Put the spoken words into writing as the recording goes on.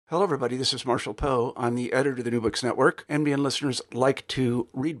Hello, everybody. This is Marshall Poe. I'm the editor of the New Books Network. NBN listeners like to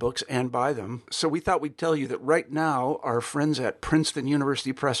read books and buy them. So we thought we'd tell you that right now, our friends at Princeton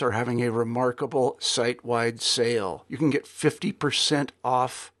University Press are having a remarkable site-wide sale. You can get 50%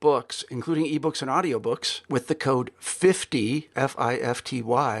 off books, including ebooks and audiobooks, with the code 50,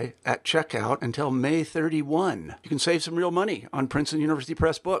 F-I-F-T-Y, at checkout until May 31. You can save some real money on Princeton University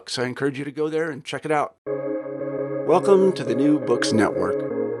Press books. I encourage you to go there and check it out. Welcome to the New Books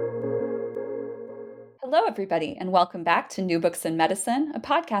Network. Hello, everybody, and welcome back to New Books in Medicine, a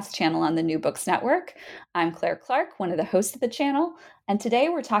podcast channel on the New Books Network. I'm Claire Clark, one of the hosts of the channel, and today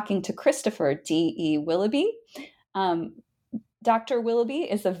we're talking to Christopher D.E. Willoughby. Dr.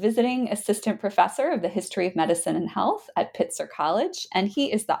 Willoughby is a visiting assistant professor of the history of medicine and health at Pitzer College, and he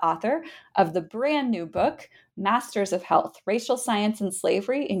is the author of the brand new book, Masters of Health, Racial Science and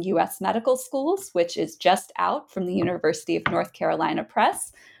Slavery in U.S. Medical Schools, which is just out from the University of North Carolina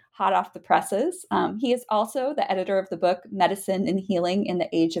Press. Hot off the presses. He is also the editor of the book, Medicine and Healing in the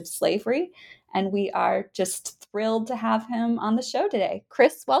Age of Slavery. And we are just thrilled to have him on the show today.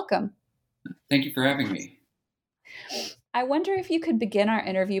 Chris, welcome. Thank you for having me. I wonder if you could begin our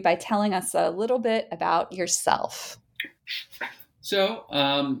interview by telling us a little bit about yourself. So,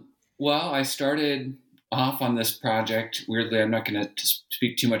 I started off on this project. Weirdly, I'm not going to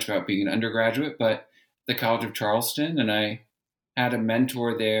speak too much about being an undergraduate, but the College of Charleston, and I had a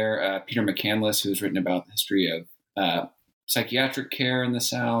mentor there, Peter McCandless, who's written about the history of psychiatric care in the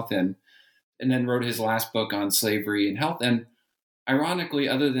South, and then wrote his last book on slavery and health. And ironically,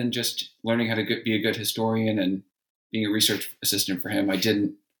 other than just learning how to be a good historian and being a research assistant for him, I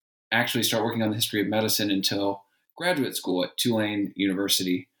didn't actually start working on the history of medicine until graduate school at Tulane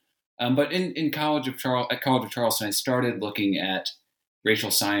University. But at College of Charleston, I started looking at racial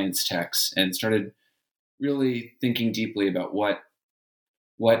science texts and started really thinking deeply about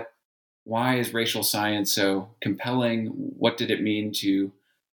why is racial science so compelling? What did it mean to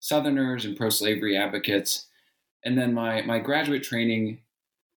Southerners and pro-slavery advocates? And then my graduate training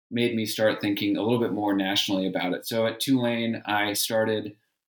made me start thinking a little bit more nationally about it. So at Tulane, I started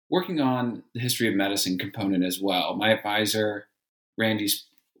working on the history of medicine component as well. My advisor, Randy,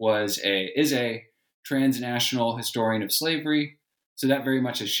 is a transnational historian of slavery, so that very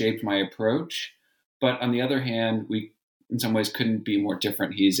much has shaped my approach. But on the other hand, we, in some ways, couldn't be more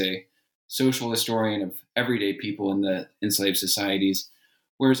different. He's a social historian of everyday people in the enslaved societies,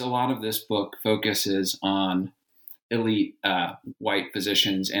 whereas a lot of this book focuses on elite white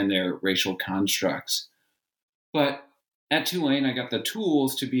physicians and their racial constructs. But at Tulane, I got the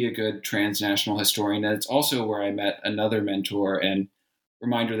tools to be a good transnational historian. And it's also where I met another mentor, and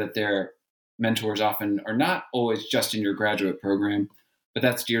reminder that their mentors often are not always just in your graduate program, but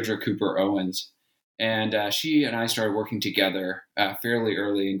that's Deirdre Cooper Owens. And she and I started working together fairly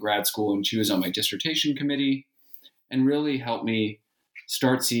early in grad school, and she was on my dissertation committee and really helped me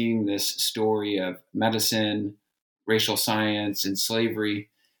start seeing this story of medicine, racial science, and slavery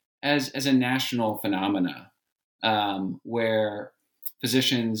as a national phenomena, where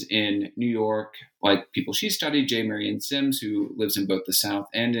physicians in New York, like people she studied, J. Marion Sims, who lives in both the South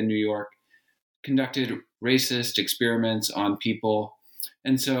and in New York, conducted racist experiments on people.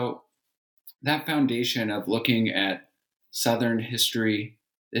 And so that foundation of looking at Southern history,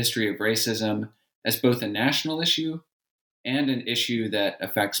 the history of racism, as both a national issue and an issue that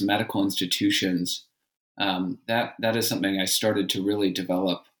affects medical institutions, that is something I started to really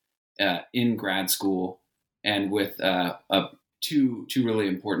develop in grad school, and with two really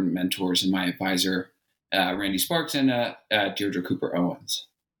important mentors and my advisor, Randy Sparks and Deirdre Cooper Owens.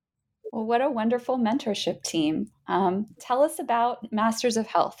 Well, what a wonderful mentorship team. Tell us about Masters of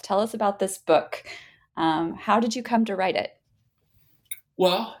Health. Tell us about this book. How did you come to write it?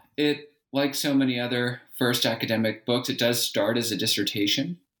 Well, like so many other first academic books, it does start as a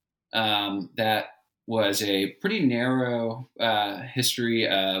dissertation that was a pretty narrow history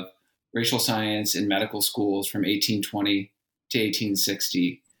of racial science in medical schools from 1820 to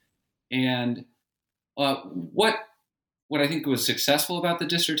 1860. And what I think was successful about the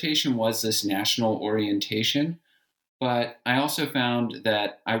dissertation was this national orientation, but I also found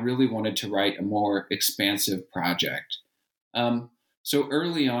that I really wanted to write a more expansive project. So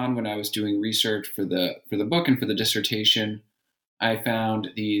early on, when I was doing research for the book and for the dissertation, I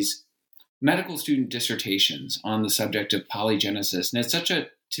found these medical student dissertations on the subject of polygenesis, and it's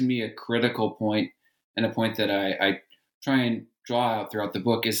to me, a critical point, and a point that I try and draw out throughout the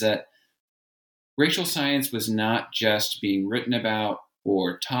book, is that racial science was not just being written about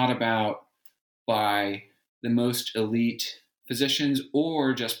or taught about by the most elite physicians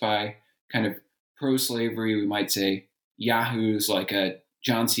or just by kind of pro-slavery, we might say, yahoos like a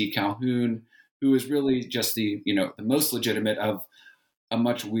John C. Calhoun, who was really just the most legitimate of a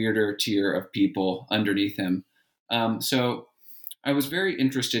much weirder tier of people underneath him. So I was very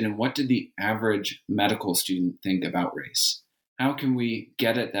interested in what did the average medical student think about race? How can we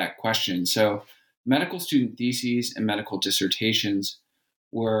get at that question? So medical student theses and medical dissertations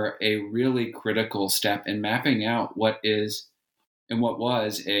were a really critical step in mapping out what is and what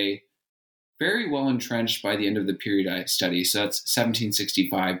was a very well entrenched by the end of the period I study. So that's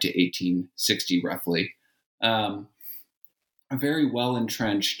 1765 to 1860, roughly. A very well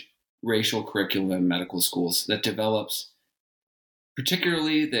entrenched racial curriculum in medical schools that develops,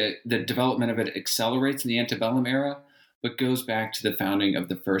 particularly the development of it accelerates in the antebellum era, but goes back to the founding of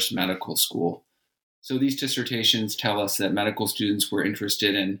the first medical school. So these dissertations tell us that medical students were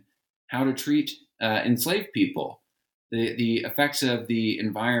interested in how to treat enslaved people, the effects of the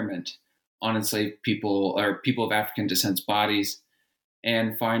environment on enslaved people or people of African descent's bodies,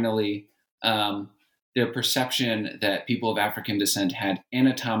 and finally, the perception that people of African descent had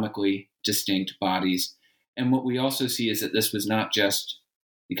anatomically distinct bodies. And what we also see is that this was not just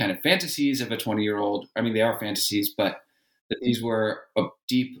the kind of fantasies of a 20-year-old. I mean, they are fantasies, but that these were a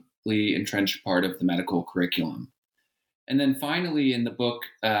deeply entrenched part of the medical curriculum. And then finally, in the book,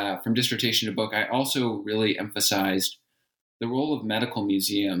 from dissertation to book, I also really emphasized the role of medical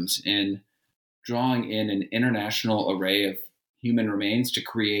museums in drawing in an international array of human remains to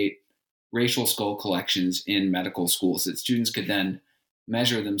create racial skull collections in medical schools that students could then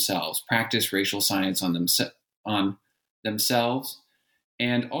measure themselves, practice racial science on themselves,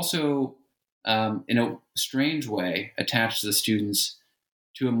 and also, in a strange way, attach the students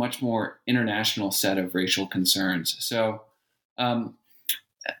to a much more international set of racial concerns. So,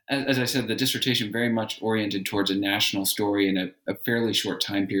 as I said, the dissertation very much oriented towards a national story in a fairly short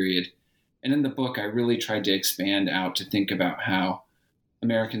time period. And in the book, I really tried to expand out to think about how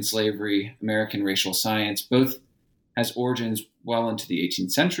American slavery, American racial science, both has origins well into the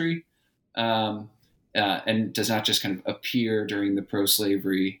 18th century, and does not just kind of appear during the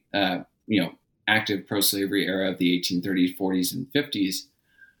pro-slavery, active pro-slavery era of the 1830s, 40s, and 50s,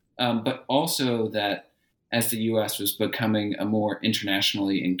 but also that as the U.S. was becoming a more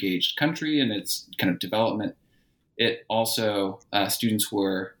internationally engaged country in its kind of development, it also, students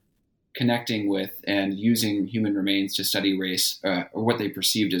were connecting with and using human remains to study race, or what they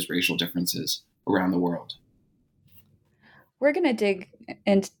perceived as racial differences around the world. We're going to dig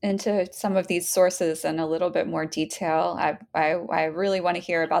into some of these sources in a little bit more detail. I really want to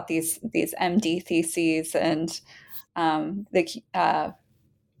hear about these MD theses and the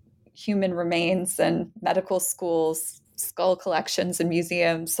human remains and medical schools, skull collections and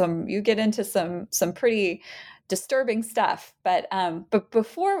museums. You get into some pretty disturbing stuff. But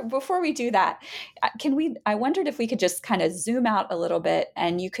before we do that, I wondered if we could just kind of zoom out a little bit,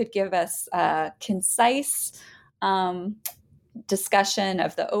 and you could give us a concise discussion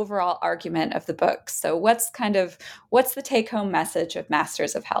of the overall argument of the book. So what's the take-home message of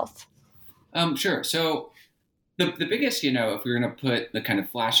Masters of Health? Sure. So the biggest, if we were going to put the kind of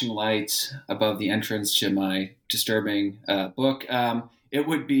flashing lights above the entrance to my disturbing book, it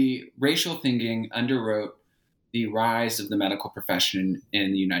would be racial thinking underwrote the rise of the medical profession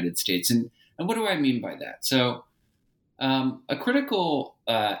in the United States. And what do I mean by that? So a critical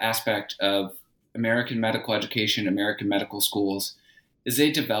aspect of American medical education, American medical schools, is they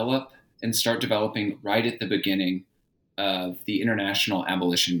develop and start developing right at the beginning of the international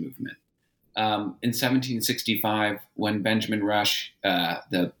abolition movement. In 1765, when Benjamin Rush,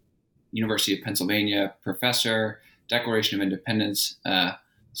 the University of Pennsylvania professor, Declaration of Independence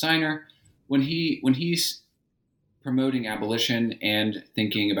signer, when he's promoting abolition and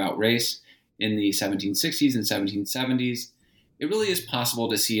thinking about race in the 1760s and 1770s, it really is possible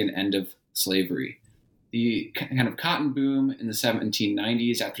to see an end of slavery. The kind of cotton boom in the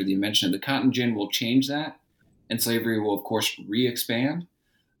 1790s after the invention of the cotton gin will change that, and slavery will, of course, re-expand.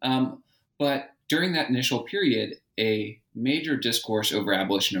 But during that initial period, a major discourse over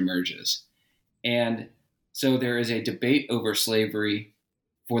abolition emerges. And so there is a debate over slavery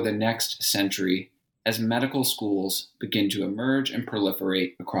for the next century as medical schools begin to emerge and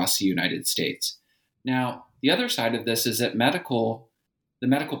proliferate across the United States. Now, the other side of this is that the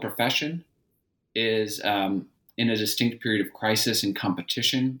medical profession is in a distinct period of crisis and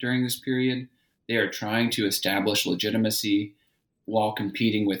competition during this period. They are trying to establish legitimacy while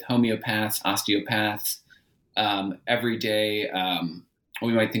competing with homeopaths, osteopaths,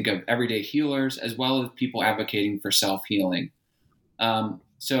 we might think of everyday healers, as well as people advocating for self-healing.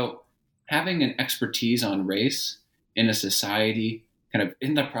 So having an expertise on race in a society kind of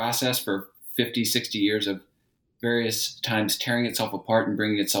in the process for 50, 60 years of various times tearing itself apart and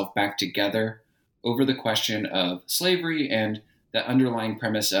bringing itself back together over the question of slavery and the underlying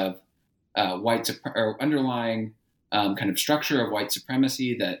premise of underlying kind of structure of white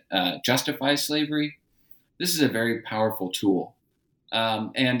supremacy that justifies slavery. This is a very powerful tool.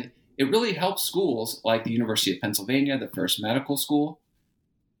 And it really helps schools like the University of Pennsylvania, the first medical school,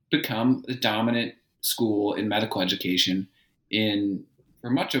 become the dominant school in medical education for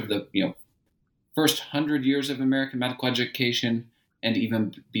much of the first 100 years of American medical education and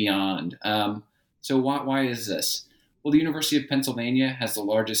even beyond. So why is this? Well, the University of Pennsylvania has the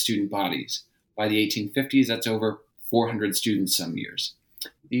largest student bodies. By the 1850s, that's over 400 students some years.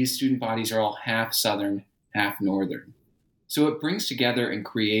 These student bodies are all half Southern, half Northern. So it brings together and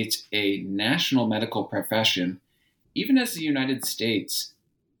creates a national medical profession, even as the United States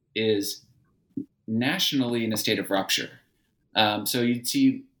is nationally in a state of rupture. So you'd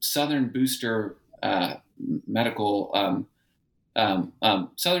see Southern booster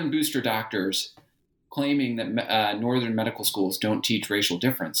Southern booster doctors claiming that Northern medical schools don't teach racial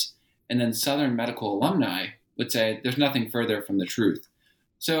difference. And then Southern medical alumni would say there's nothing further from the truth.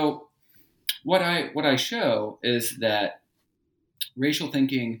 So what I show is that racial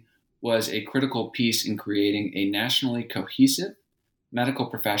thinking was a critical piece in creating a nationally cohesive medical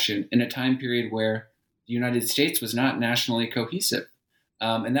profession in a time period where the United States was not nationally cohesive.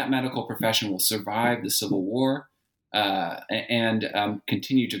 And that medical profession will survive the Civil War and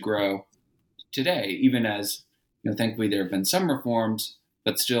continue to grow today, even as, thankfully there have been some reforms,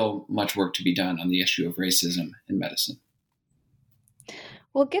 but still much work to be done on the issue of racism in medicine.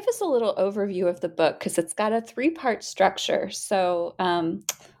 Well, give us a little overview of the book, because it's got a 3-part structure. So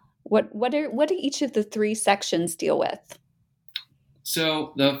what do each of the 3 sections deal with?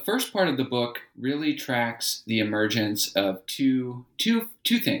 So the first part of the book really tracks the emergence of two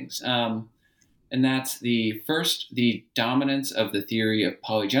things. And that's the dominance of the theory of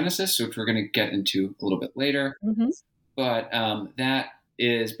polygenesis, which we're going to get into a little bit later. Mm-hmm. But that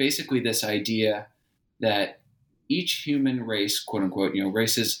is basically this idea that each human race, quote unquote,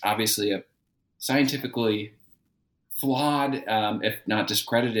 race is obviously a scientifically flawed, if not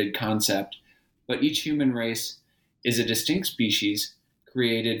discredited concept, but each human race is a distinct species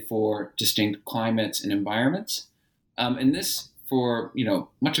created for distinct climates and environments. And this, for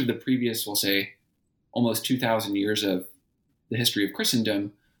much of the previous, we'll say, almost 2,000 years of the history of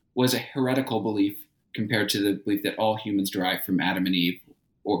Christendom, was a heretical belief compared to the belief that all humans derive from Adam and Eve,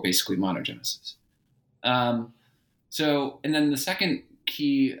 or basically monogenesis. And then the second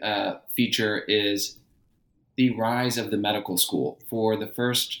key feature is the rise of the medical school. For the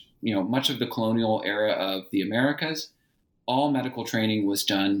first, much of the colonial era of the Americas, all medical training was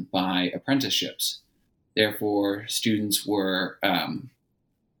done by apprenticeships. Therefore, students were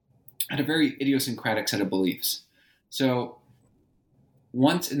had a very idiosyncratic set of beliefs. So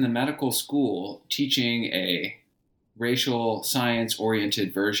once in the medical school, teaching a racial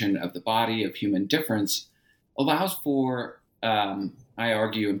science-oriented version of the body, of human difference, allows for, I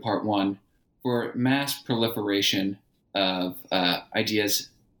argue in part 1, for mass proliferation of ideas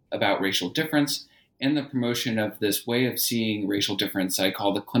about racial difference and the promotion of this way of seeing racial difference I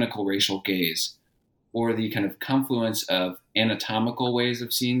call the clinical racial gaze, or the kind of confluence of anatomical ways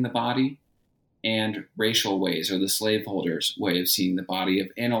of seeing the body and racial ways, or the slaveholders' way of seeing the body, of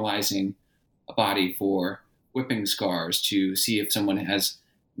analyzing a body for whipping scars to see if someone has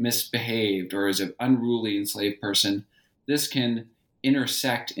misbehaved or is an unruly enslaved person. This can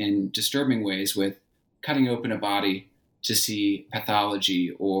intersect in disturbing ways with cutting open a body to see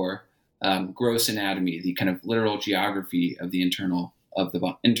pathology or gross anatomy, the kind of literal geography of the interns of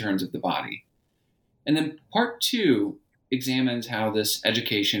the body. And then part 2 examines how this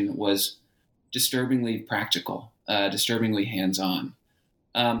education was disturbingly practical, disturbingly hands-on.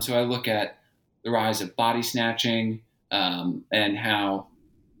 So I look at the rise of body snatching and how,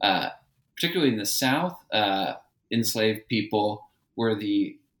 particularly in the South, enslaved people were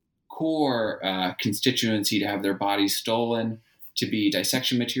the core constituency to have their bodies stolen to be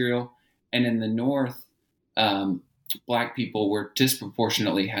dissection material. And in the North, Black people were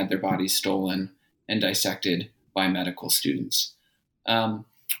disproportionately had their bodies stolen and dissected by medical students.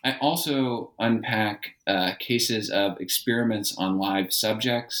 I also unpack cases of experiments on live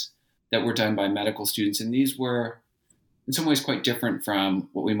subjects that were done by medical students. And these were, in some ways, quite different from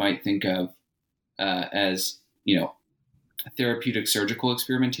what we might think of as, therapeutic surgical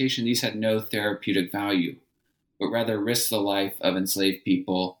experimentation. These had no therapeutic value, but rather risked the life of enslaved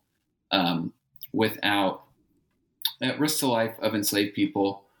people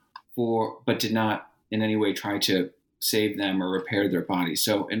but did not in any way try to save them or repair their bodies.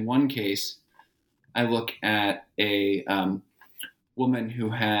 So in one case, I look at a woman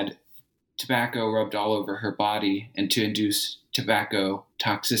who had tobacco rubbed all over her body and to induce tobacco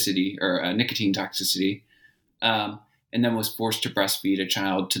toxicity or nicotine toxicity, and then was forced to breastfeed a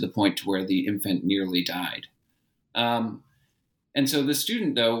child to the point to where the infant nearly died. And so the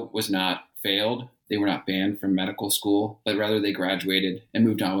student, though, was not failed. They were not banned from medical school, but rather they graduated and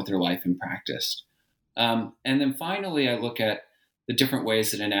moved on with their life and practiced. And then finally, I look at the different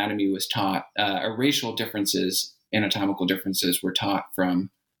ways that anatomy was taught, racial differences, anatomical differences were taught from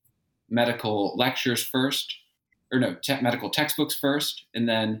medical lectures first, medical textbooks first, and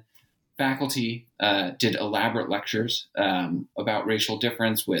then faculty did elaborate lectures about racial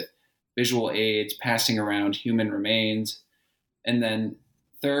difference with visual aids, passing around human remains. And then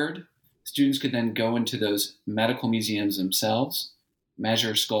third, students could then go into those medical museums themselves,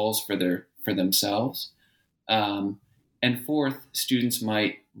 measure skulls for themselves. And fourth, students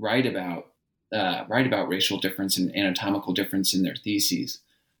might write about racial difference and anatomical difference in their theses.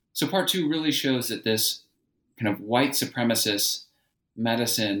 So part 2 really shows that this kind of white supremacist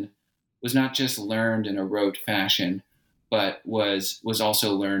medicine was not just learned in a rote fashion, but was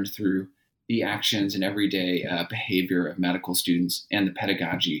also learned through the actions and everyday behavior of medical students and the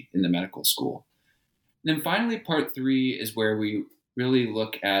pedagogy in the medical school. And then finally, part 3 is where we really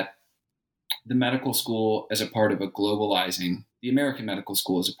look at the medical school as a part of the American medical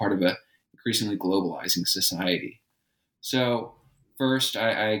school as a part of a increasingly globalizing society. So first,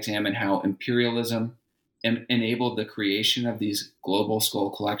 I examine how imperialism enabled the creation of these global skull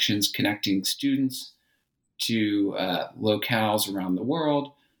collections, connecting students to locales around the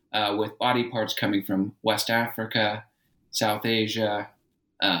world, with body parts coming from West Africa, South Asia,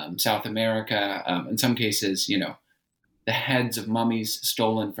 South America, in some cases, the heads of mummies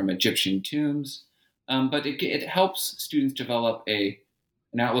stolen from Egyptian tombs. But it helps students develop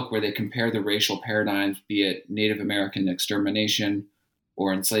an outlook where they compare the racial paradigms, be it Native American extermination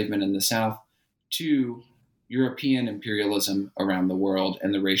or enslavement in the South, to European imperialism around the world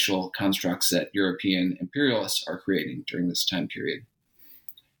and the racial constructs that European imperialists are creating during this time period.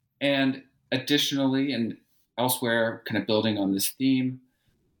 And additionally, and elsewhere, kind of building on this theme,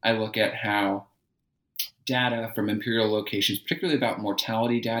 I look at how data from imperial locations, particularly about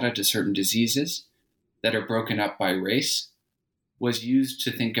mortality data to certain diseases that are broken up by race, was used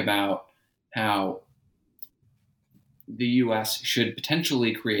to think about how the U.S. should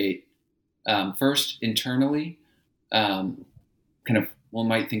potentially create, first internally, one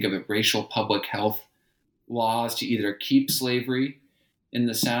might think of it, racial public health laws to either keep slavery in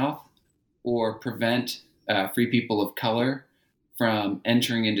the South or prevent free people of color from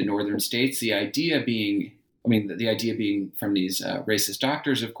entering into northern states. The idea being from these racist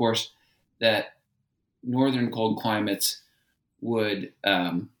doctors, of course, that northern cold climates would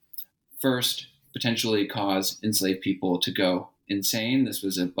first potentially cause enslaved people to go insane. This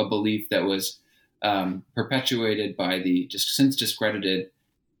was a belief that was perpetuated by the since discredited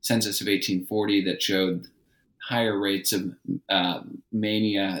census of 1840 that showed higher rates of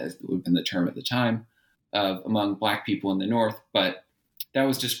mania, as would have been the term at the time, among Black people in the North. But that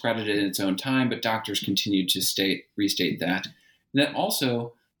was discredited in its own time, but doctors continued to restate that. And then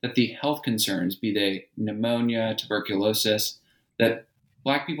also that the health concerns, be they pneumonia, tuberculosis, that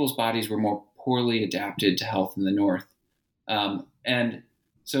Black people's bodies were more poorly adapted to health in the North. And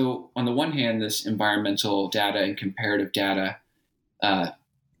so on the one hand, this environmental data and comparative data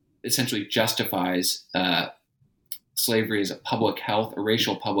essentially justifies slavery as a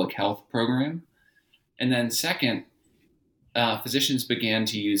racial public health program. And then second, physicians began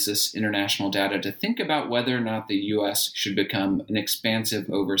to use this international data to think about whether or not the U.S. should become an expansive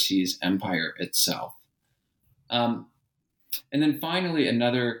overseas empire itself. And then finally,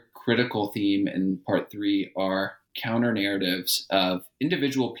 another critical theme in part 3 are counter-narratives of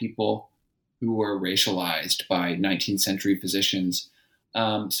individual people who were racialized by 19th century physicians.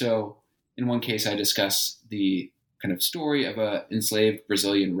 So in one case, I discuss the kind of story of an enslaved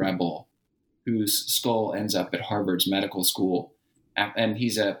Brazilian rebel whose skull ends up at Harvard's medical school. And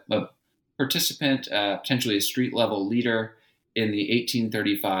he's a participant, potentially a street-level leader in the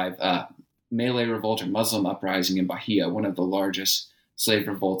 1835 Malay Revolt or Muslim uprising in Bahia, one of the largest slave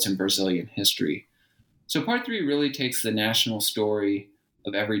revolts in Brazilian history. So part 3 really takes the national story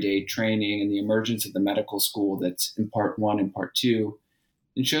of everyday training and the emergence of the medical school that's in part 1 and part 2,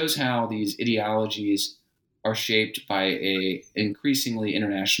 and shows how these ideologies are shaped by a increasingly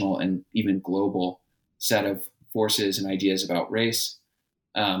international and even global set of forces and ideas about race,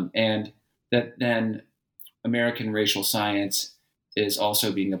 and that then American racial science is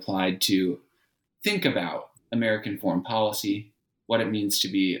also being applied to think about American foreign policy, what it means to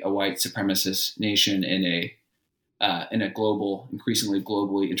be a white supremacist nation in a global, increasingly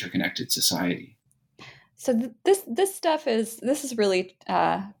globally interconnected society. So this stuff is really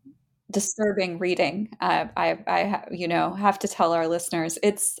disturbing reading. I have to tell our listeners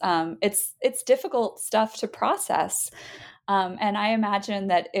it's difficult stuff to process, and I imagine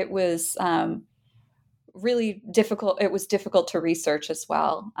that it was really difficult. It was difficult to research as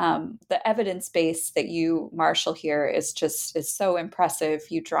well. The evidence base that you marshal here is so impressive.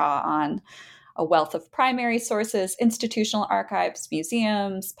 You draw on a wealth of primary sources, institutional archives,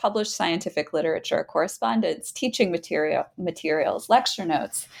 museums, published scientific literature, correspondence, teaching materials, lecture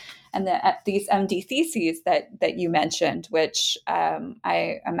notes, and these MD theses that you mentioned, which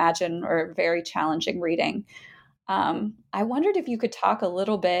I imagine are very challenging reading. I wondered if you could talk a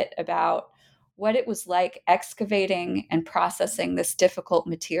little bit about what it was like excavating and processing this difficult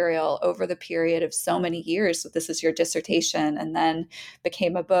material over the period of so many years. So this is your dissertation and then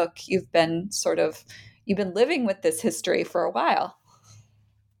became a book. You've been living with this history for a while.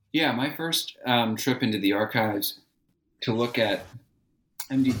 Yeah, my first trip into the archives to look at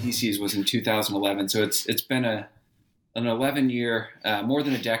MD theses was in 2011. So it's been an 11-year, more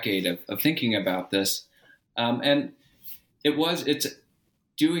than a decade of thinking about this. And it's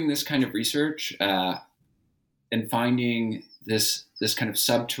doing this kind of research and finding this kind of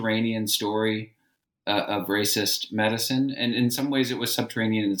subterranean story of racist medicine. And in some ways it was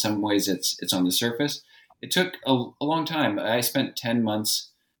subterranean, in some ways it's on the surface. It took a long time. I spent 10 months,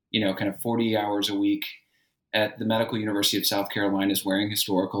 kind of 40 hours a week at the Medical University of South Carolina's Waring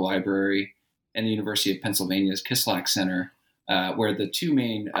Historical Library and the University of Pennsylvania's Kislak Center, where the two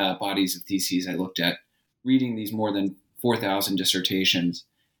main bodies of theses I looked at, reading these more than 4,000 dissertations.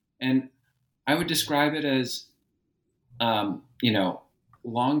 And I would describe it as,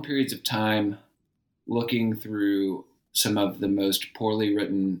 long periods of time looking through some of the most poorly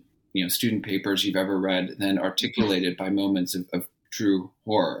written, student papers you've ever read, then articulated by moments of true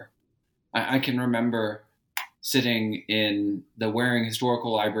horror. I can remember sitting in the Waring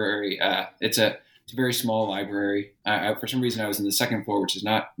Historical Library. It's a very small library. For some reason, I was in the second floor, which is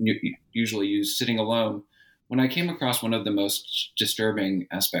not usually used, sitting alone, when I came across one of the most disturbing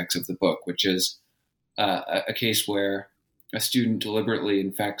aspects of the book, which is a case where a student deliberately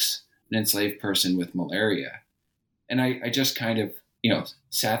infects an enslaved person with malaria. And I just kind of,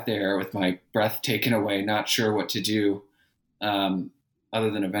 sat there with my breath taken away, not sure what to do, other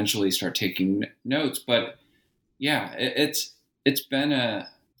than eventually start taking notes. But yeah, it's been an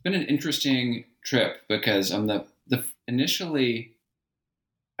interesting trip, because on the initially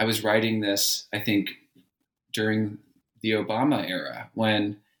I was writing this, I think, during the Obama era,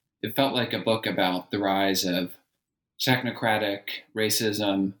 when it felt like a book about the rise of technocratic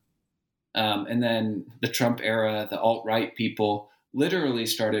racism. And then the Trump era, the alt-right people literally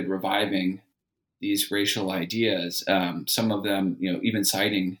started reviving these racial ideas. Some of them, even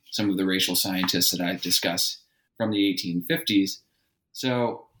citing some of the racial scientists that I discuss from the 1850s.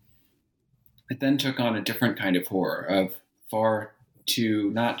 So it then took on a different kind of horror of far too,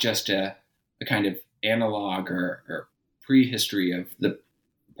 not just a kind of analog or prehistory of the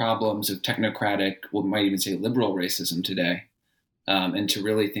problems of technocratic, we might even say liberal racism today, and to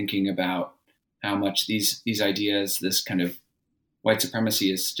really thinking about how much these ideas, this kind of white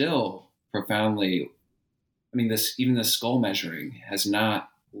supremacy, is still profoundly, even the skull measuring has not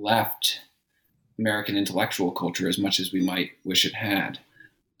left American intellectual culture as much as we might wish it had.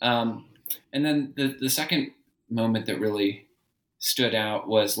 And then the second moment that really stood out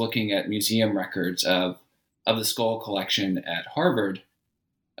was looking at museum records of the skull collection at Harvard.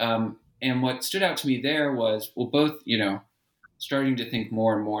 And what stood out to me there was, both, starting to think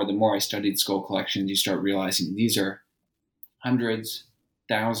more and more, the more I studied skull collections, you start realizing these are hundreds,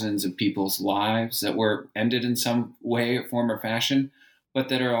 thousands of people's lives that were ended in some way, form, or fashion, but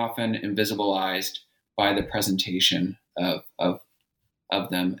that are often invisibilized by the presentation of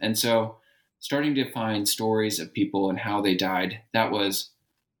them. And so starting to find stories of people and how they died, that was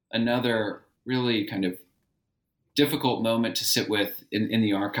another really kind of difficult moment to sit with in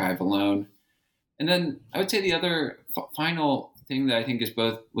the archive alone. And then I would say the other final thing that I think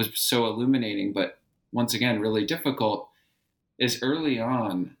was so illuminating, but once again, really difficult, is early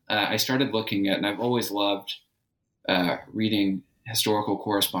on, I started looking at, and I've always loved reading historical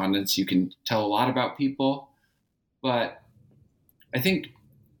correspondence. You can tell a lot about people, but I think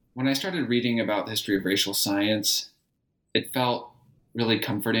when I started reading about the history of racial science, it felt really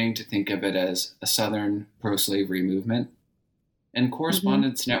comforting to think of it as a Southern pro-slavery movement. And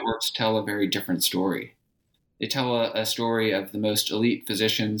correspondence networks tell a very different story. They tell a story of the most elite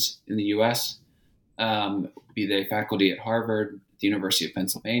physicians in the U.S., be they faculty at Harvard, the University of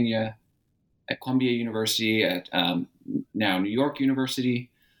Pennsylvania, at Columbia University, at now New York University,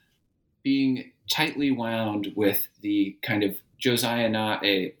 being tightly wound with the kind of Josiah Nott,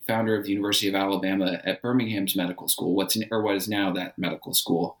 a founder of the University of Alabama at Birmingham's medical school, what is now that medical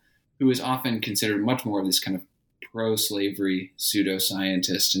school, who is often considered much more of this kind of pro-slavery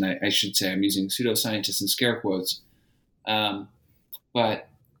pseudoscientist. And I should say I'm using pseudoscientist in scare quotes, but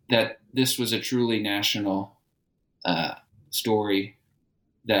that this was a truly national story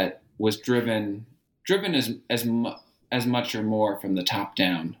that was driven as much or more from the top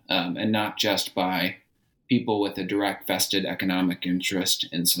down, and not just by people with a direct vested economic interest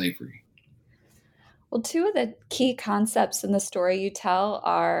in slavery. Well, two of the key concepts in the story you tell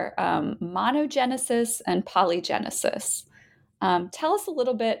are monogenesis and polygenesis. Tell us a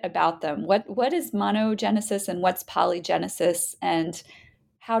little bit about them. What is monogenesis and what's polygenesis, and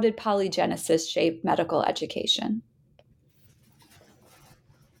how did polygenesis shape medical education?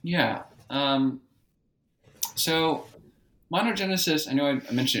 Yeah. So monogenesis, I know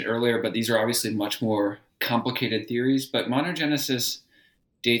I mentioned it earlier, but these are obviously much more complicated theories. But monogenesis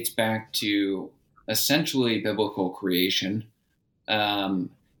dates back to essentially biblical creation. And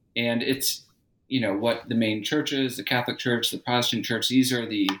it's, what the main churches, the Catholic Church, the Protestant Church, these are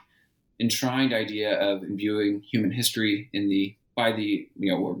the enshrined idea of imbuing human history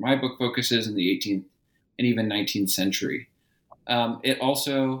where my book focuses in the 18th and even 19th century. It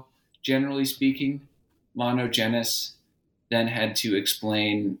also, generally speaking, monogenes then had to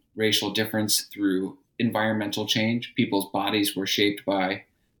explain racial difference through environmental change. People's bodies were shaped by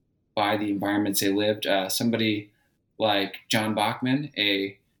the environments they lived. Somebody like John Bachman,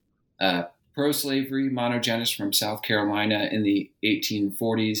 a pro-slavery monogenist from South Carolina in the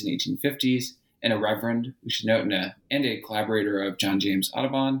 1840s and 1850s, and a reverend, we should note, and a collaborator of John James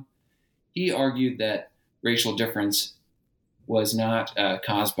Audubon, he argued that racial difference was not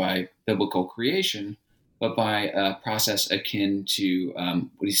caused by biblical creation, but by a process akin to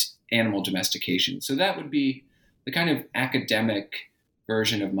animal domestication. So that would be the kind of academic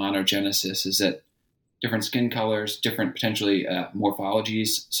version of monogenesis, is that different skin colors, different potentially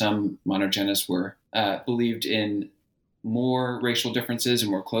morphologies. Some monogenists were believed in more racial differences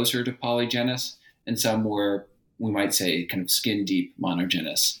and were closer to polygenous, and some were, we might say, kind of skin deep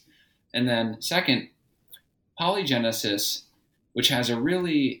monogenous. And then second, polygenesis, which has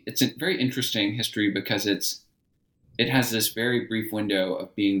it's a very interesting history because it has this very brief window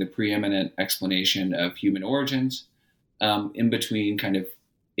of being the preeminent explanation of human origins, in between kind of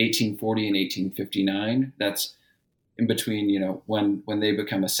 1840 and 1859. That's in between, when they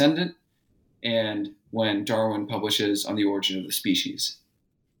become ascendant and when Darwin publishes On the Origin of the Species.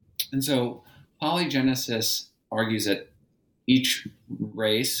 And so polygenesis argues that each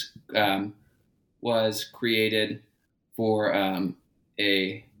race was created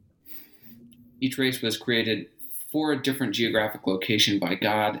each race was created for a different geographic location by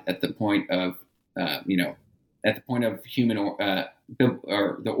God at the point of human or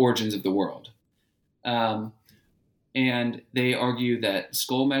the origins of the world. And they argue that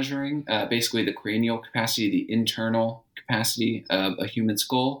skull measuring, basically the cranial capacity, the internal capacity of a human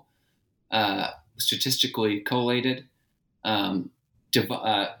skull, statistically collated, kind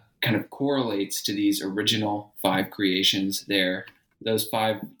of correlates to these original 5 creations there. Those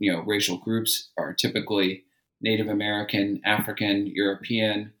 5, racial groups are typically Native American, African,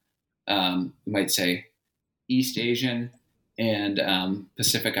 European, we might say East Asian, and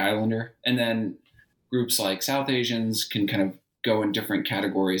Pacific Islander. And then groups like South Asians can kind of go in different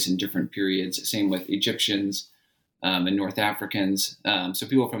categories in different periods. Same with Egyptians and North Africans. So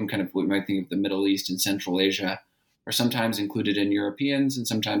people from kind of what we might think of the Middle East and Central Asia are sometimes included in Europeans and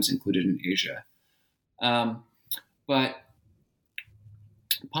sometimes included in Asia. But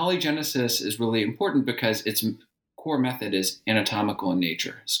polygenesis is really important because its core method is anatomical in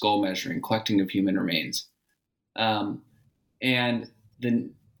nature, skull measuring, collecting of human remains. And the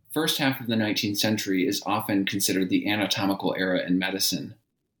first half of the 19th century is often considered the anatomical era in medicine.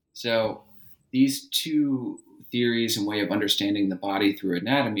 So these two theories and way of understanding the body through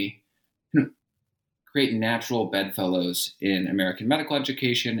anatomy create natural bedfellows in American medical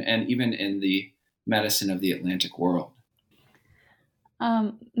education and even in the medicine of the Atlantic world.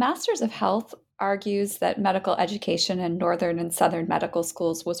 Masters of Health argues that medical education in Northern and Southern medical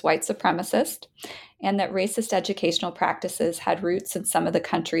schools was white supremacist, and that racist educational practices had roots in some of the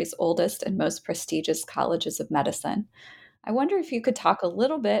country's oldest and most prestigious colleges of medicine. I wonder if you could talk a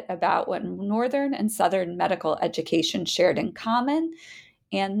little bit about what Northern and Southern medical education shared in common,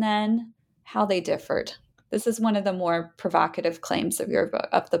 and then how they differed. This is one of the more provocative claims of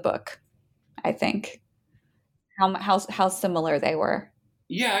the book, I think. how similar they were.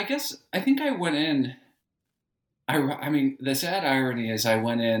 Yeah, I think I went in. I mean, the sad irony is I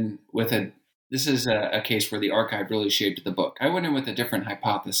went in with this is a case where the archive really shaped the book. I went in with a different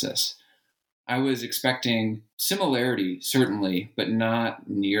hypothesis. I was expecting similarity, certainly, but not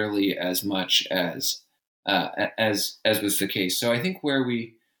nearly as much as was the case. So I think where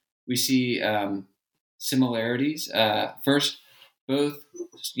we see similarities. First, both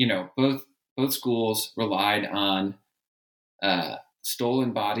both schools relied on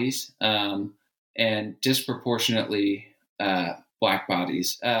stolen bodies and disproportionately black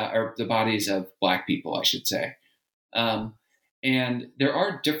bodies, or the bodies of black people, I should say. Um, and there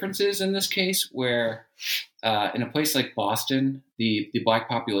are differences in this case where, in a place like Boston, the black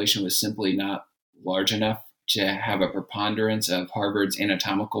population was simply not large enough to have a preponderance of Harvard's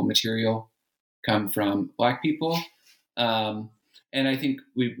anatomical material come from black people. Um, and I think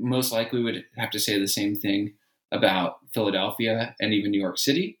we most likely would have to say the same thing about Philadelphia and even New York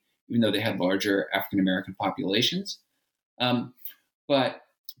City, even though they had larger African American populations. Um, but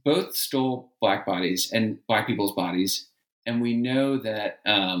both stole black bodies and black people's bodies, and we know that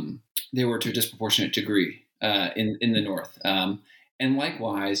they were to a disproportionate degree in the North, and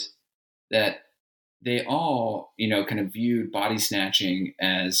likewise that they all kind of viewed body snatching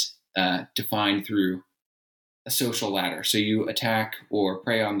as defined through a social ladder. So you attack or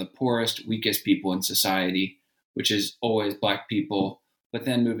prey on the poorest, weakest people in society, which is always black people, but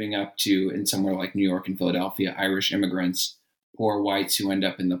then moving up to, in somewhere like New York and Philadelphia, Irish immigrants, poor whites who end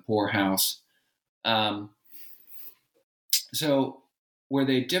up in the poorhouse. So where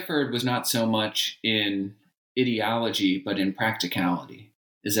they differed was not so much in ideology, but in practicality,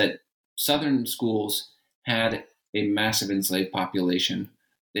 is that Southern schools had a massive enslaved population.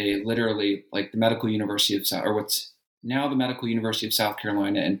 They literally, like the Medical University of South, or what's now the Medical University of South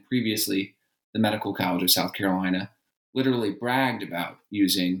Carolina and previously the Medical College of South Carolina, literally bragged about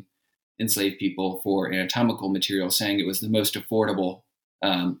using enslaved people for anatomical material, saying it was the most affordable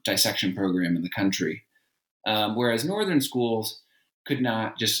dissection program in the country. Whereas Northern schools could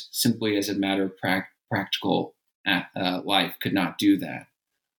not, just simply as a matter of practical life, could not do that.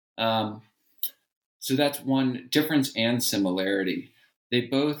 So that's one difference and similarity. They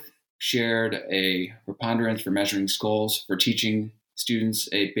both shared a preponderance for measuring skulls, for teaching students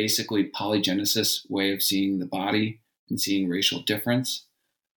a basically polygenesis way of seeing the body and seeing racial difference.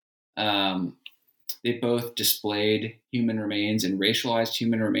 They both displayed human remains and racialized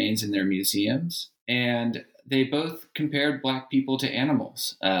human remains in their museums. And they both compared Black people to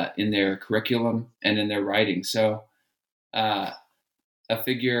animals in their curriculum and in their writing. So a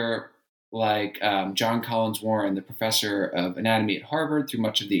figure like John Collins Warren, the professor of anatomy at Harvard through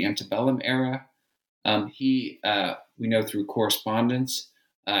much of the antebellum era, we know through correspondence,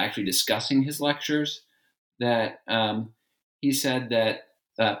 actually discussing his lectures, that he said that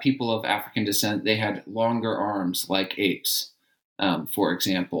people of African descent, they had longer arms like apes, for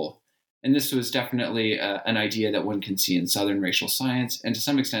example. And this was definitely an idea that one can see in Southern racial science and to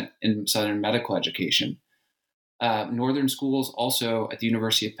some extent in Southern medical education. Northern schools also at the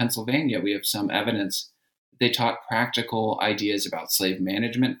University of Pennsylvania, we have some evidence they taught practical ideas about slave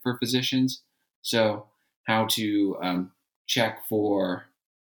management for physicians. So how to check for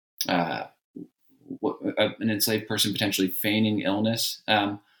an enslaved person potentially feigning illness.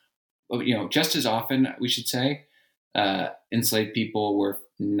 Just as often, we should say, enslaved people were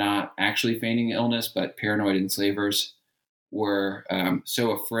not actually feigning illness, but paranoid enslavers were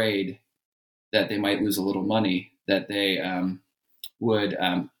so afraid that they might lose a little money that they would,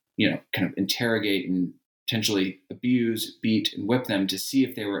 kind of interrogate and potentially abuse, beat, and whip them to see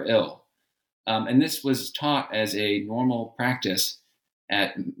if they were ill. And this was taught as a normal practice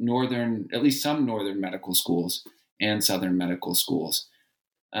at least some northern medical schools and southern medical schools.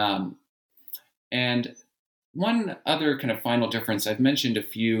 And one other kind of final difference, I've mentioned a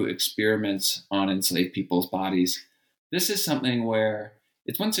few experiments on enslaved people's bodies. This is something where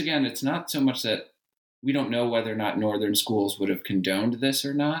it's not so much that we don't know whether or not northern schools would have condoned this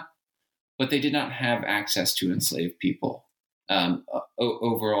or not, but they did not have access to enslaved people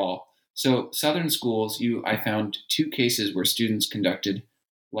overall. So southern schools, I found 2 cases where students conducted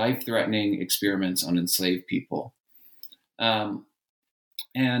life-threatening experiments on enslaved people. And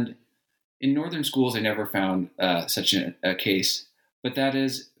in northern schools, I never found such a case, but that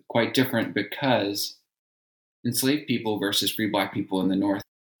is quite different because enslaved people versus free Black people in the North,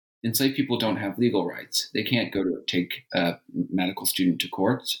 enslaved people don't have legal rights. They can't go to take a medical student to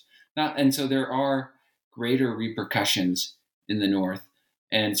courts. And so there are greater repercussions in the North.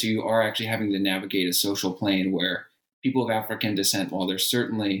 And so you are actually having to navigate a social plane where people of African descent, while they're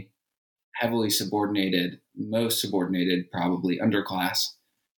certainly heavily subordinated, most subordinated, probably underclass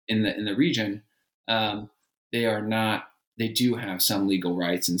in the region, they are not. They do have some legal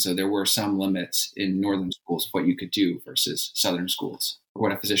rights, and so there were some limits in northern schools of what you could do versus southern schools, or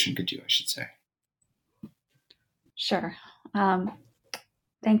what a physician could do, I should say. Sure.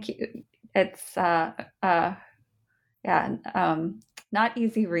 Thank you. It's not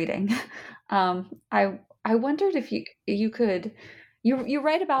easy reading. I wondered if you could. You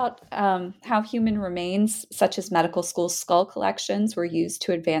write about how human remains, such as medical school skull collections, were used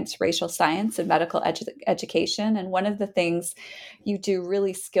to advance racial science and medical education. And one of the things you do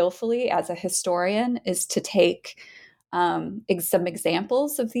really skillfully as a historian is to take some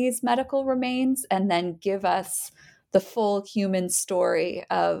examples of these medical remains and then give us the full human story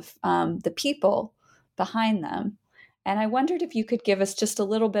of the people behind them. And I wondered if you could give us just a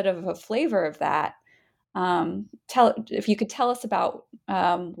little bit of a flavor of that. If you could tell us about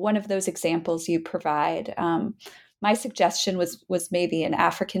one of those examples you provide. My suggestion was maybe an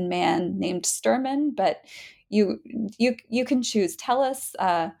African man named Sturman, but you can choose. Tell us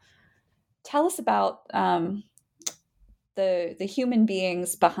about the human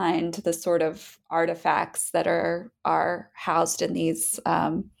beings behind the sort of artifacts that are housed in these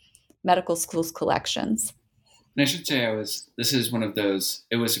medical schools collections. And I should say this is one of those,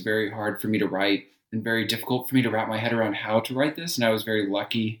 it was very hard for me to write and very difficult for me to wrap my head around how to write this. And I was very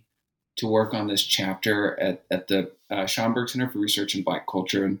lucky to work on this chapter at the Schomburg Center for Research in Black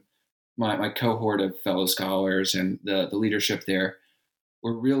Culture. And my cohort of fellow scholars and the leadership there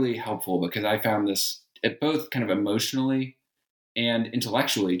were really helpful, because I found this, it both kind of emotionally and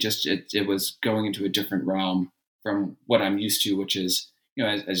intellectually, just it was going into a different realm from what I'm used to, which is,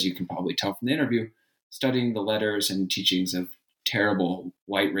 as you can probably tell from the interview, studying the letters and teachings of terrible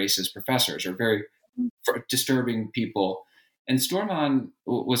white racist professors, or very disturbing people. And Stormon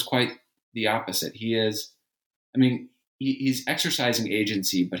was quite the opposite. He's exercising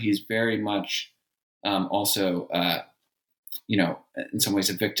agency, but he's very much also, in some ways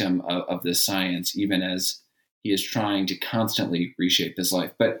a victim of this science, even as he is trying to constantly reshape his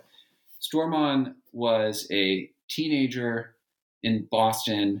life. But Stormon was a teenager in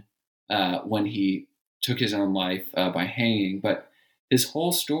Boston when he took his own life by hanging. But his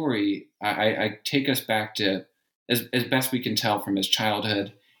whole story, I take us back to, as best we can tell from his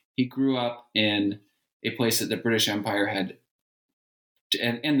childhood, he grew up in a place that the British Empire had,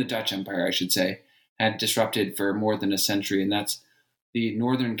 and the Dutch Empire, I should say, had disrupted for more than a century. And that's the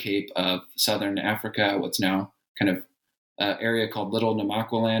northern cape of southern Africa, what's now kind of an area called Little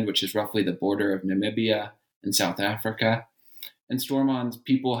Namaqualand, which is roughly the border of Namibia and South Africa. And Stormon's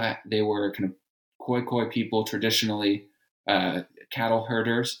people, they were kind of Khoikhoi people, traditionally cattle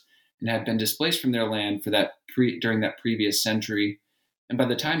herders, and had been displaced from their land for during that previous century. And by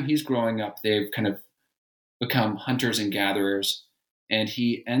the time he's growing up, they've kind of become hunters and gatherers. And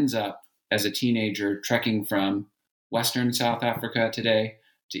he ends up as a teenager trekking from Western South Africa today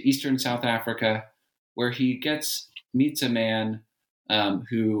to Eastern South Africa, where he meets a man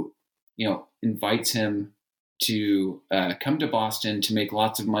who, invites him to come to Boston to make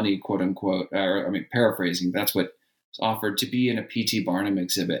lots of money, quote unquote, paraphrasing, that's what is offered, to be in a P.T. Barnum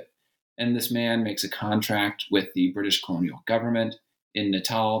exhibit. And this man makes a contract with the British colonial government in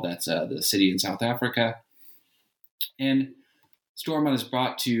Natal, that's the city in South Africa. And Stormon is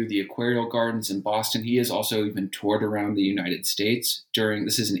brought to the Aquarial Gardens in Boston. He has also even toured around the United States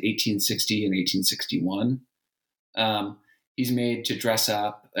this is in 1860 and 1861. He's made to dress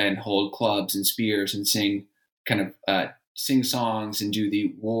up and hold clubs and spears and sing songs and do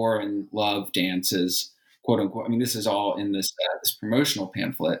the war and love dances, quote unquote. This is all in this promotional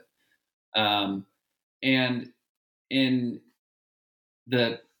pamphlet. And in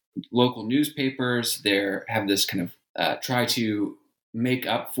the local newspapers, there have this kind of try to make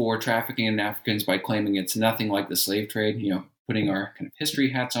up for trafficking in Africans by claiming it's nothing like the slave trade, putting our kind of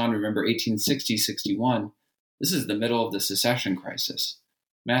history hats on. Remember 1860, 61, this is the middle of the secession crisis.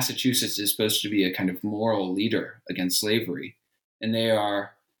 Massachusetts is supposed to be a kind of moral leader against slavery, and they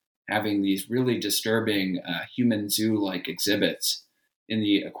are having these really disturbing human zoo-like exhibits in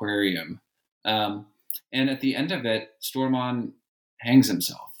the aquarium. And at the end of it, Stormon hangs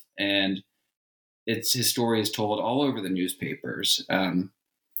himself, and his story is told all over the newspapers.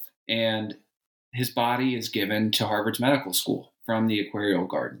 And his body is given to Harvard's medical school from the Aquarial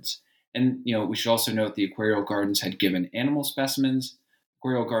Gardens. And, we should also note the Aquarial Gardens had given animal specimens,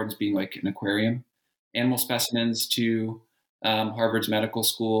 Aquarial Gardens being like an aquarium, animal specimens to Harvard's medical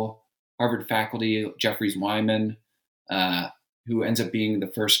school. Harvard faculty, Jeffries Wyman, who ends up being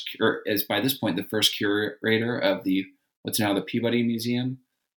is by this point the first curator of what's now the Peabody Museum,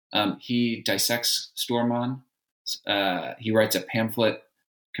 He dissects Stormon. He writes a pamphlet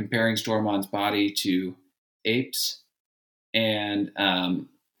comparing Stormon's body to apes, and then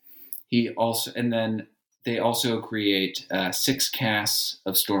they also create 6 casts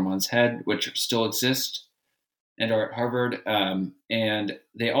of Stormon's head, which still exist and are at Harvard. And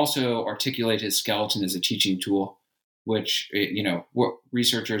they also articulate his skeleton as a teaching tool, which,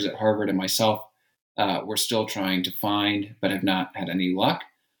 researchers at Harvard and myself were still trying to find, but have not had any luck.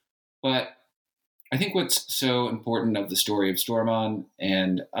 But I think what's so important of the story of Stormon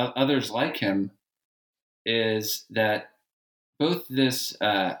and others like him is that both this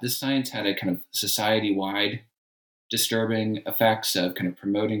science had a kind of society-wide disturbing effects of kind of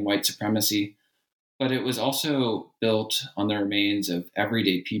promoting white supremacy, but it was also built on the remains of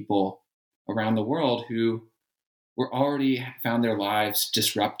everyday people around the world who were already found their lives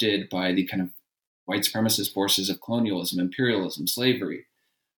disrupted by the kind of white supremacist forces of colonialism, imperialism, slavery.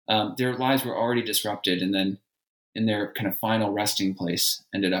 Their lives were already disrupted, and then in their kind of final resting place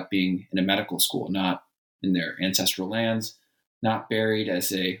ended up being in a medical school, not in their ancestral lands, not buried as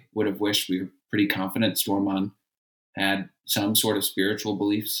they would have wished. We were pretty confident Stormon had some sort of spiritual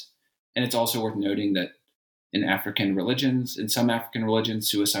beliefs. And it's also worth noting that in some African religions,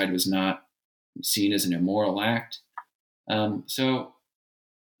 suicide was not seen as an immoral act. So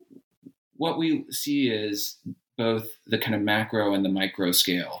what we see is both the kind of macro and the micro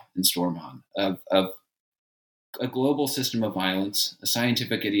scale in Stormon of a global system of violence, a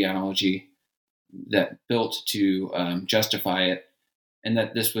scientific ideology that built to justify it, and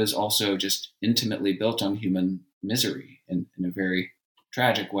that this was also just intimately built on human misery in a very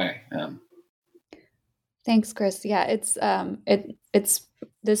tragic way. Thanks, Chris. Yeah, it's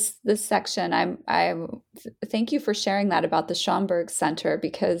this section. I thank you for sharing that about the Schomburg Center,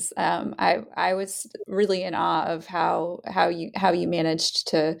 because I was really in awe of how you managed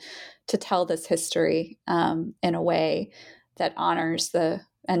to tell this history in a way that honors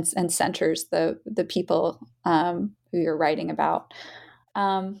and centers the people who you're writing about.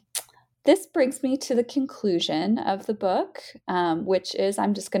 This brings me to the conclusion of the book, which is,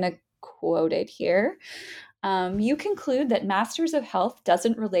 I'm just going to quote it here. You conclude that Masters of Health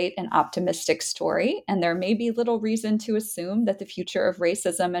doesn't relate an optimistic story, and there may be little reason to assume that the future of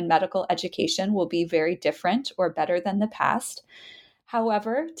racism and medical education will be very different or better than the past.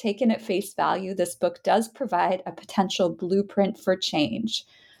 However, taken at face value, this book does provide a potential blueprint for change.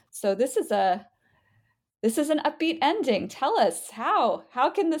 So this is an upbeat ending. Tell us how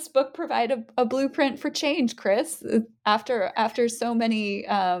can this book provide a blueprint for change, Chris, after so many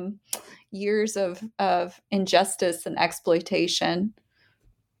years of injustice and exploitation?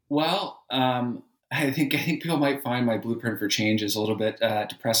 Well, I think people might find my blueprint for change is a little bit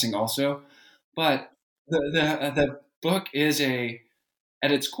depressing, also, but the book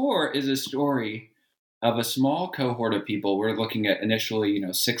at its core is a story of a small cohort of people. We're looking at initially,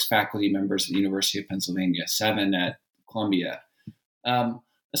 6 faculty members at the University of Pennsylvania, 7 at Columbia. A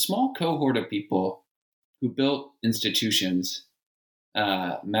small cohort of people who built institutions,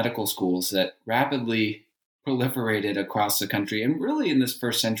 medical schools that rapidly proliferated across the country. And really in this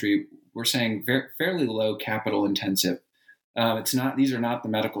first century, we're saying fairly low capital intensive. These are not the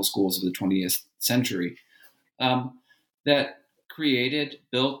medical schools of the 20th century that created,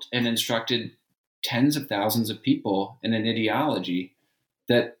 built, and instructed tens of thousands of people in an ideology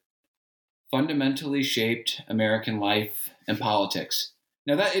that fundamentally shaped American life and politics.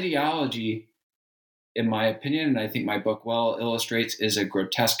 Now, that ideology, in my opinion, and I think my book well illustrates, is a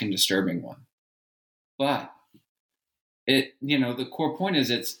grotesque and disturbing one. But the core point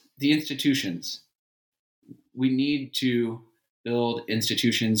is it's the institutions. We need to build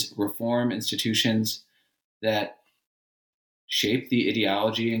institutions, reform institutions that shape the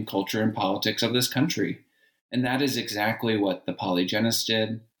ideology and culture and politics of this country. And that is exactly what the polygenists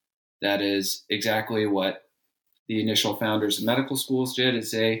did. That is exactly what the initial founders of medical schools did,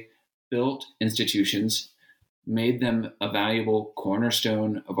 is they built institutions, made them a valuable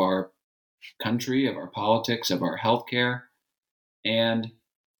cornerstone of our country, of our politics, of our healthcare. And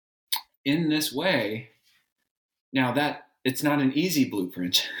in this way, now that it's not an easy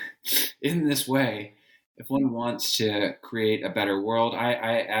blueprint, in this way, if one wants to create a better world, I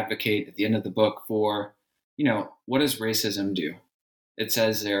advocate at the end of the book for, what does racism do? It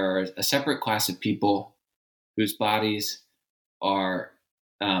says there are a separate class of people whose bodies are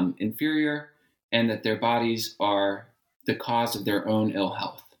inferior, and that their bodies are the cause of their own ill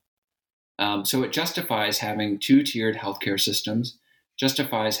health. So it justifies having 2-tiered healthcare systems,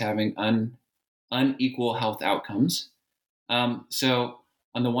 justifies having unequal health outcomes. So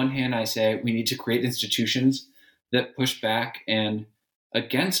on the one hand, I say we need to create institutions that push back and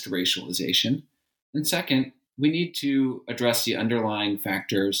against racialization. And second, we need to address the underlying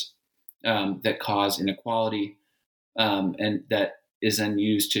factors that cause inequality, and that is then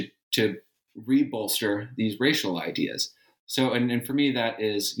used to rebolster these racial ideas. So, and for me, that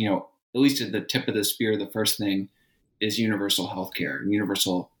is, at least at the tip of the spear, the first thing is universal healthcare,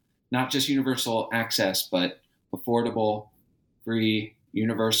 not just universal access, but affordable, free,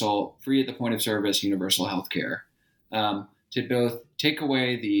 universal, free at the point of service, universal healthcare, to both take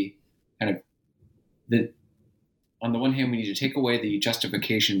away the kind of the, on the one hand, we need to take away the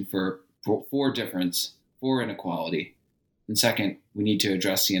justification for difference, for inequality. And second, we need to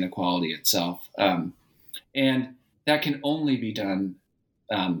address the inequality itself. And that can only be done,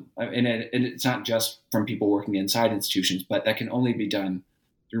 and it's not just from people working inside institutions, but that can only be done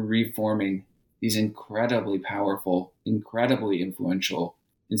through reforming these incredibly powerful, incredibly influential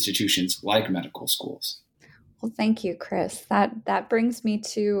institutions like medical schools. Well, thank you, Chris. That brings me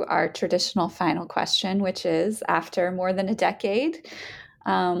to our traditional final question, which is, after more than a decade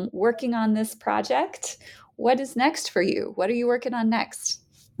working on this project, what is next for you? What are you working on next?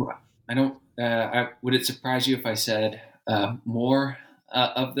 I don't. Would it surprise you if I said more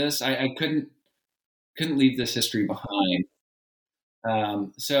of this? I couldn't leave this history behind.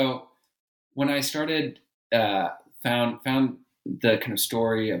 So when I started, found the kind of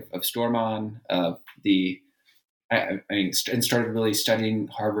story of Stormon, of and started really studying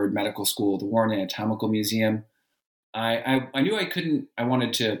Harvard Medical School, the Warren Anatomical Museum. I knew I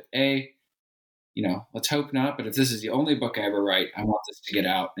wanted to, let's hope not, but if this is the only book I ever write, I want this to get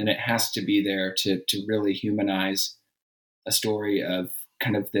out, and it has to be there to really humanize a story of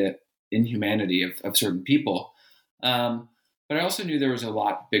kind of the inhumanity of certain people. But I also knew there was a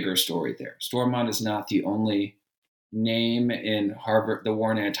lot bigger story there. Stormont is not the only name in the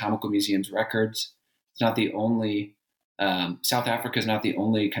Warren Anatomical Museum's records. It's not the only, South Africa is not the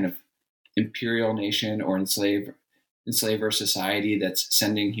only kind of imperial nation or enslaver society that's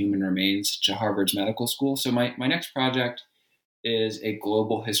sending human remains to Harvard's medical school. So my next project is a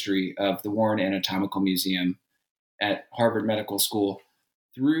global history of the Warren Anatomical Museum at Harvard Medical School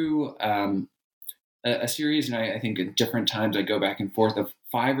through a series, and I think at different times I go back and forth, of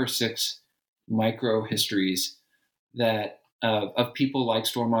 5 or 6 micro histories that of people like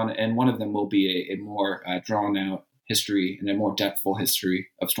Stormont, and one of them will be a more drawn out history and a more depthful history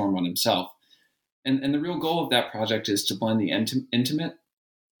of Stormont himself. And the real goal of that project is to blend the intimate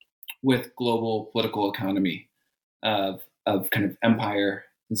with global political economy of kind of empire,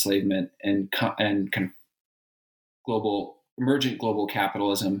 enslavement, and kind of emergent global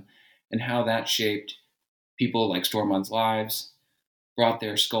capitalism, and how that shaped people like Stormont's lives, brought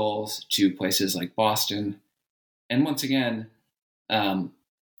their skulls to places like Boston, and once again,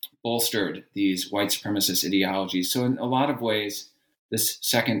 bolstered these white supremacist ideologies. So in a lot of ways, this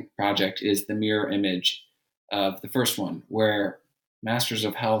second project is the mirror image of the first one, where Masters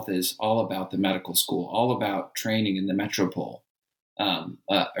of Health is all about the medical school, all about training in the metropole, or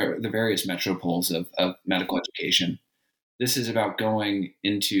the various metropoles of medical education. This is about going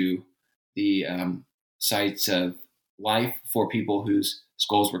into the sites of life for people whose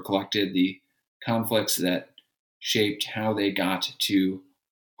skulls were collected, the conflicts that shaped how they got to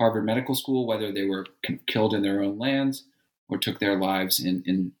Harvard Medical School, whether they were killed in their own lands or took their lives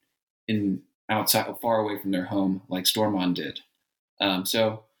in outside, far away from their home, like Stormont did.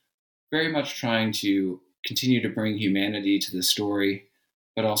 So very much trying to continue to bring humanity to the story,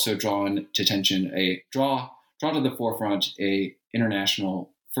 but also draw to the forefront an international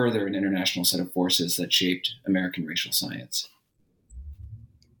set of forces that shaped American racial science.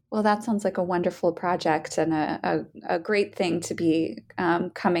 Well, that sounds like a wonderful project and a great thing to be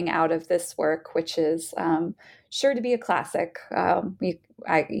coming out of this work, which is sure to be a classic.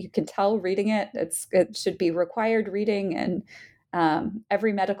 You can tell reading it, it should be required reading in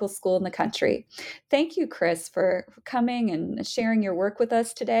every medical school in the country. Thank you, Chris, for coming and sharing your work with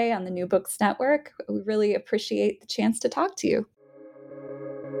us today on the New Books Network. We really appreciate the chance to talk to you.